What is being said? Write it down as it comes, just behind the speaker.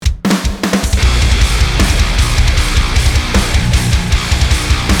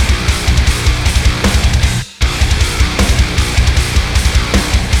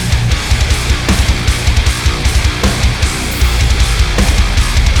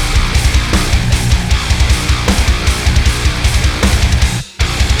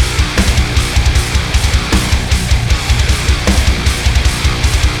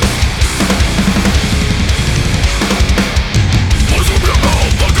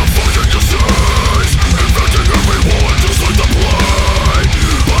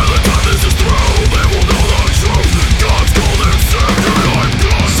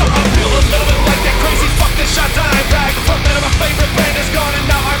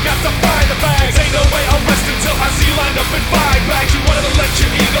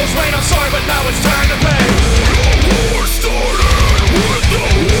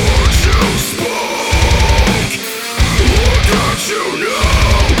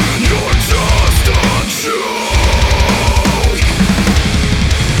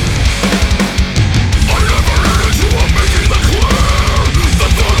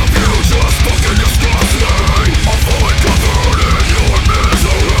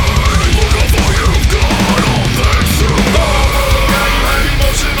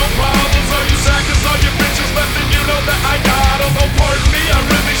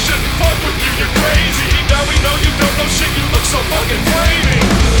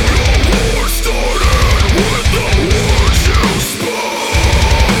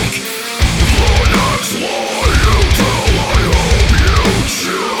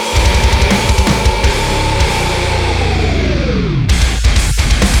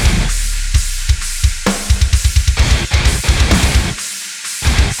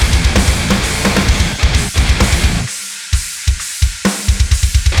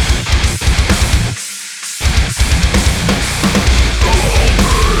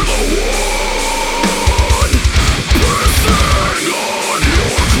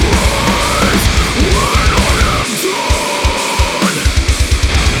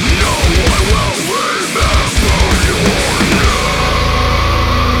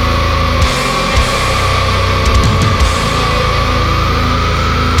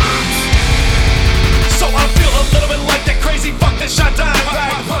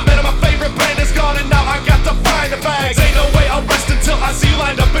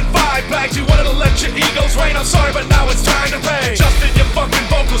fair, but now it's time to pay. Justin, your fucking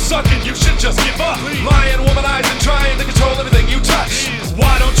vocals sucking, you should just give up. Lying, womanizing, trying to control everything you touch.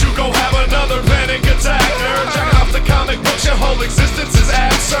 Why don't you go have another panic attack, nerd? Jacking off the comic books, your whole existence is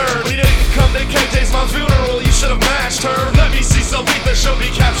absurd. We didn't come to KJ's mom's funeral, you should have matched her. Let me see Salita, she'll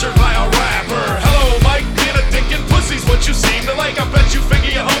be captured by a rapper. Hello, Mike, being a dick and pussy's what you seem to like. I bet you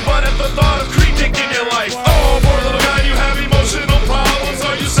figure your own butt at the thought of Creed dick in your life. Oh, poor little guy, you have emotional problems.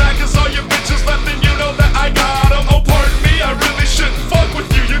 Are you sad cause all your bitches left and you know that I got them? Oh, pardon me, I really shouldn't fuck with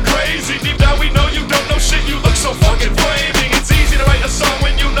you, you're crazy. Deep down we know you don't know shit, you look so fucking flaming. It's easy to write a song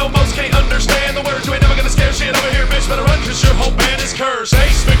when you know most can't understand the words. You ain't never gonna scare shit over here, bitch, better run cause your whole band is cursed.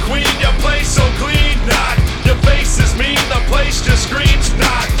 Ace McQueen, your place so clean, not. Your face is mean, the place just screams,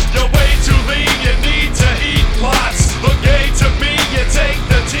 not. You're way too lean, you need to eat lots. Look gay to me, you take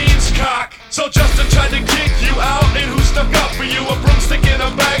the team's cock. So Justin tried to kick you out, and who stuck up for you? A broomstick in a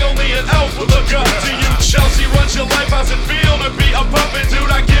bag, only an elf would look up